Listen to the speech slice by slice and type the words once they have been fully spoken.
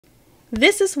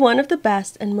This is one of the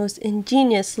best and most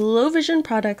ingenious low vision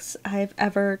products I've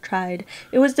ever tried.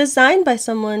 It was designed by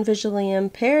someone visually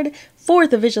impaired for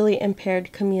the visually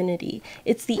impaired community.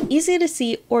 It's the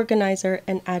EZ2See Organizer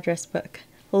and Address Book.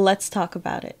 Let's talk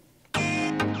about it.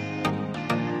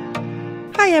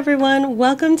 Hi everyone,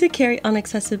 welcome to Carrie on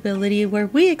Accessibility, where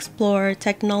we explore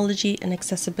technology and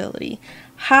accessibility.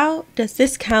 How does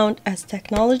this count as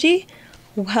technology?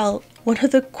 Well, one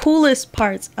of the coolest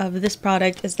parts of this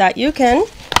product is that you can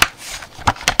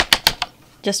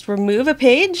just remove a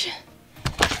page,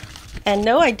 and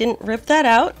no, I didn't rip that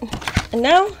out, and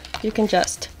now you can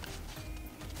just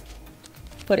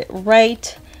put it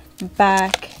right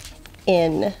back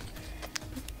in.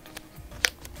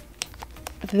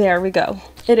 There we go.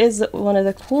 It is one of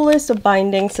the coolest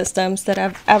binding systems that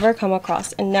I've ever come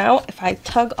across. And now if I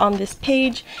tug on this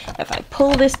page, if I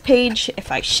pull this page,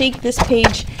 if I shake this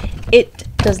page, it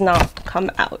does not come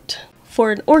out.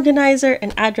 For an organizer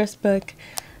and address book,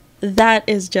 that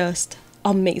is just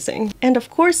amazing. And of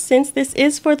course, since this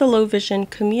is for the low vision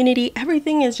community,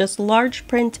 everything is just large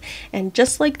print, and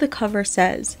just like the cover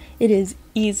says, it is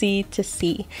easy to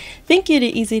see. Thank you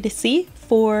to EZ2See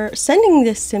for sending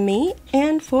this to me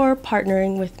and for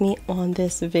partnering with me on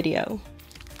this video.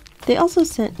 They also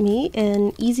sent me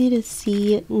an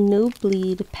EZ2See No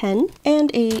Bleed pen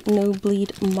and a No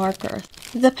Bleed marker.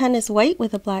 The pen is white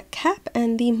with a black cap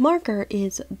and the marker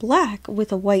is black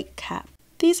with a white cap.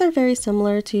 These are very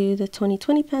similar to the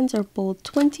 2020 pens or Bold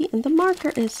 20, and the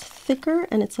marker is thicker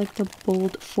and it's like the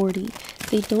Bold 40.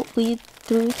 They don't bleed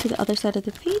through to the other side of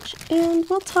the page, and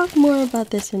we'll talk more about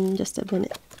this in just a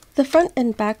minute. The front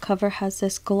and back cover has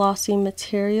this glossy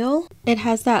material. It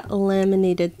has that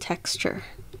laminated texture.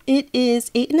 It is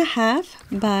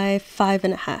 8.5 by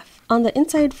 5.5. On the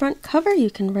inside front cover, you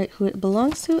can write who it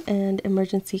belongs to and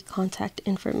emergency contact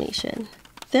information.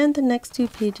 Then the next two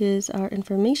pages are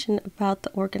information about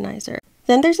the organizer.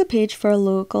 Then there's a page for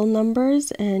local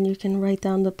numbers, and you can write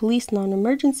down the police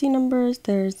non-emergency numbers.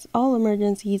 There's all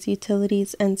emergencies,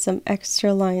 utilities, and some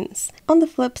extra lines. On the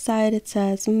flip side, it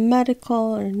says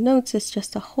medical or notes. It's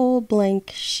just a whole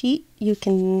blank sheet you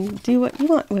can do what you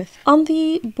want with. On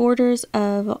the borders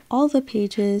of all the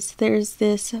pages, there's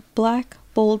this black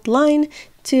bold line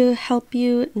to help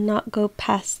you not go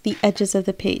past the edges of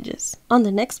the pages. On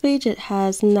the next page, it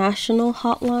has national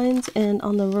hotlines, and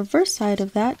on the reverse side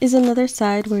of that is another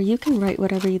side where you can write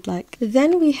whatever you'd like.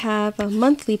 Then we have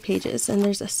monthly pages, and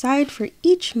there's a side for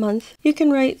each month. You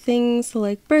can write things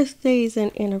like birthdays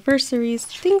and anniversaries,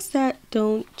 things that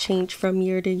don't change from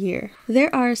year to year.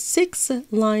 There are 6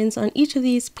 lines on each of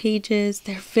these pages.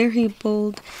 They're very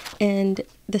bold, and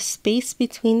the space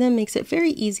between them makes it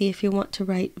very easy if you want to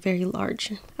write very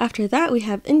large. After that, we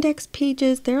have index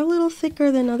pages. They're a little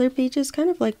thicker than other pages, kind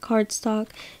of like cardstock,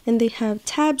 and they have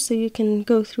tabs so you can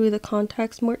go through the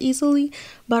contacts more easily.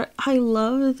 But I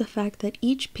love the fact that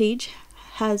each page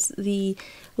has the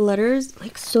letters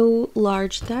like so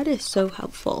large. That is so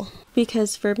helpful.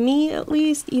 Because for me, at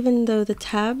least, even though the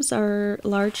tabs are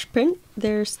large print,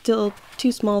 they're still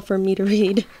too small for me to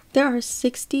read. There are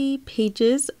 60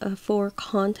 pages for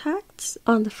contacts.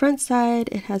 On the front side,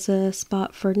 it has a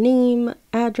spot for name,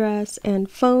 address, and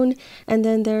phone. And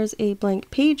then there's a blank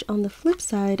page on the flip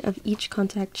side of each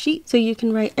contact sheet, so you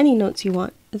can write any notes you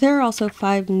want. There are also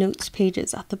 5 notes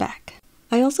pages at the back.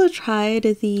 I also tried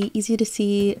the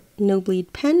EZ2See No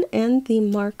Bleed pen and the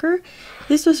marker.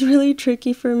 This was really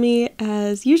tricky for me,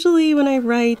 as usually when I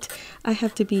write, I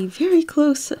have to be very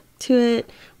close to it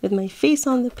with my face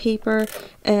on the paper,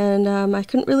 and I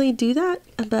couldn't really do that,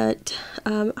 but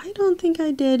I don't think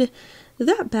I did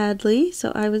that badly.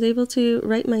 So I was able to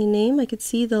write my name. I could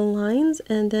see the lines,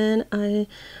 and then I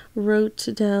wrote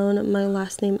down my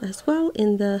last name as well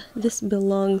in the "This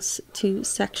Belongs To"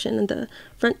 section in the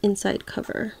front inside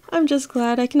cover. I'm just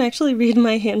glad I can actually read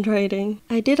my handwriting.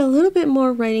 I did a little bit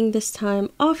more writing this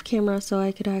time off camera so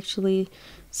I could actually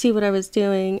see what I was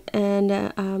doing, and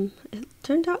it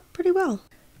turned out pretty well.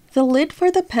 The lid for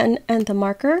the pen and the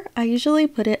marker, I usually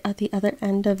put it at the other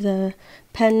end of the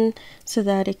pen so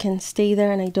that it can stay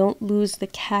there and I don't lose the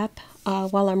cap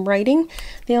while I'm writing.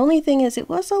 The only thing is it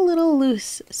was a little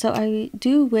loose, so I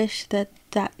do wish that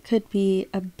that could be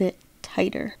a bit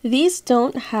tighter. These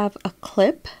don't have a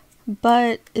clip,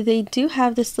 but they do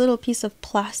have this little piece of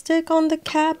plastic on the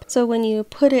cap, so when you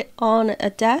put it on a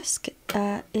desk,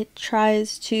 it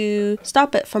tries to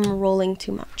stop it from rolling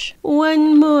too much.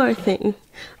 One more thing.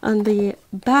 On the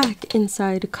back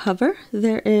inside cover,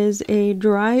 there is a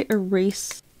dry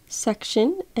erase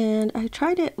section, and I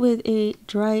tried it with a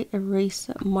dry erase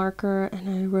marker, and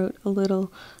I wrote a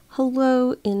little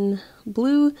hello in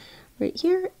blue right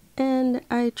here, and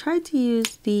I tried to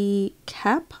use the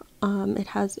cap. It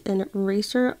has an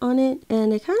eraser on it,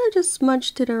 and it kind of just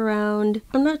smudged it around.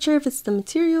 I'm not sure if it's the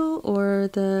material or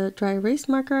the dry erase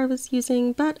marker I was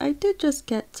using, but I did just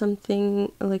get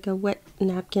something like a wet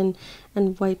napkin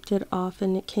and wiped it off,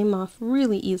 and it came off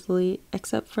really easily,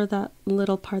 except for that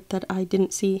little part that I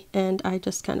didn't see, and I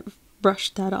just kind of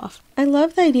brushed that off. I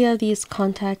love the idea of these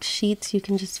contact sheets. You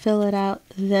can just fill it out,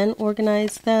 then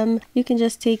organize them. You can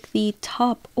just take the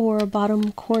top or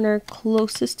bottom corner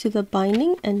closest to the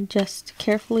binding and just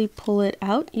carefully pull it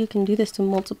out. You can do this to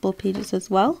multiple pages as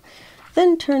well.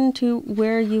 Then turn to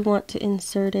where you want to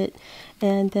insert it,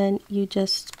 and then you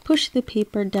just push the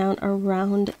paper down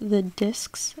around the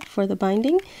discs for the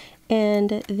binding,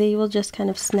 and they will just kind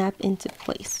of snap into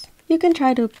place. You can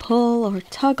try to pull or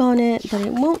tug on it, but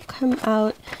it won't come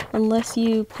out unless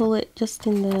you pull it just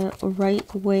in the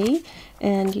right way,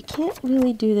 and you can't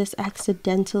really do this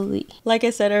accidentally. Like I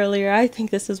said earlier, I think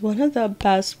this is one of the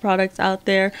best products out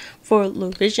there for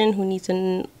low vision who needs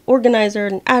an organizer,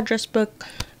 an address book.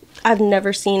 I've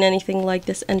never seen anything like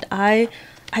this, and I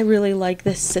really like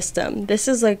this system. This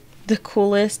is like the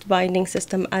coolest binding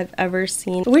system I've ever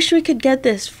seen. I wish we could get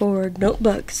this for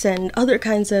notebooks and other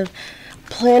kinds of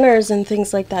planners and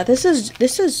things like that. This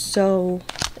is so,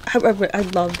 I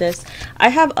love this. I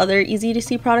have other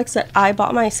EZ2See products that I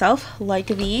bought myself, like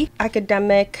the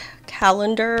academic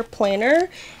calendar planner.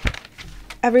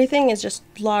 Everything is just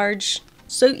large,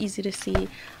 so easy to see.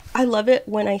 I love it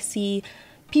when I see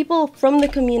people from the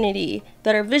community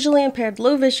that are visually impaired,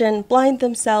 low vision, blind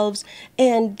themselves,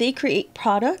 and they create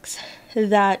products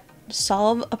that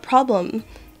solve a problem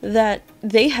that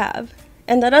they have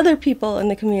and that other people in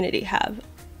the community have.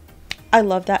 I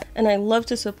love that, and I love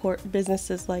to support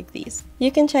businesses like these.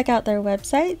 You can check out their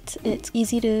website. It's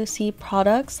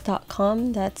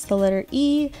EZ2SeeProducts.com. That's the letter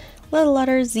E, the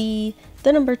letter Z,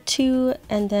 the number 2,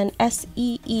 and then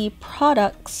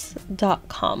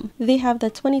SEEProducts.com. They have the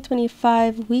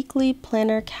 2025 weekly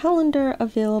planner calendar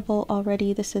available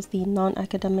already. This is the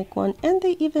non-academic one, and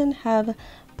they even have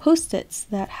Post-its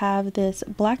that have this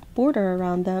black border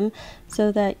around them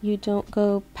so that you don't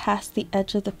go past the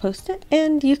edge of the Post-it.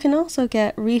 And you can also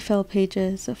get refill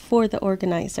pages for the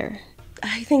organizer.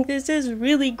 I think this is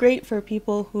really great for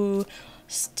people who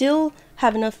still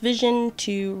have enough vision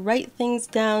to write things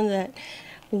down, that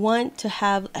want to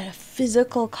have a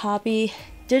physical copy.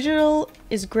 Digital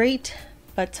is great,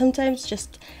 but sometimes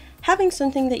just having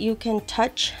something that you can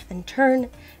touch and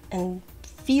turn and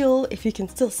feel, if you can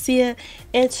still see it,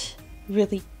 it's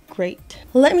really great.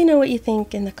 Let me know what you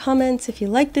think in the comments. If you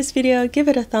like this video, give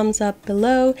it a thumbs up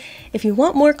below. If you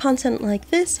want more content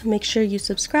like this, make sure you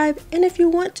subscribe. And if you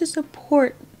want to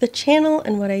support the channel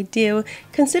and what I do,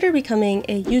 consider becoming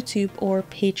a YouTube or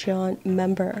Patreon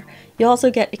member. You also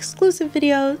get exclusive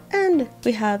videos, and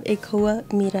we have a COA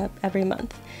meetup every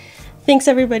month. Thanks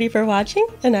everybody for watching,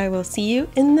 and I will see you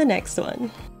in the next one.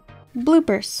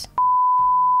 Bloopers.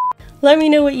 Let me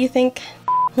know what you think.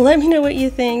 Let me know what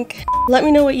you think. Let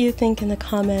me know what you think in the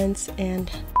comments, and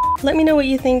let me know what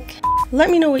you think. Let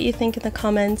me know what you think in the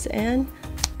comments, and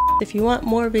if you want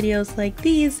more videos like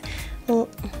these, well,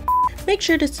 make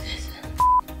sure to...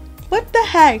 What the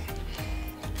heck?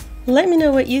 Let me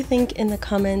know what you think in the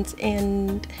comments,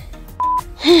 and...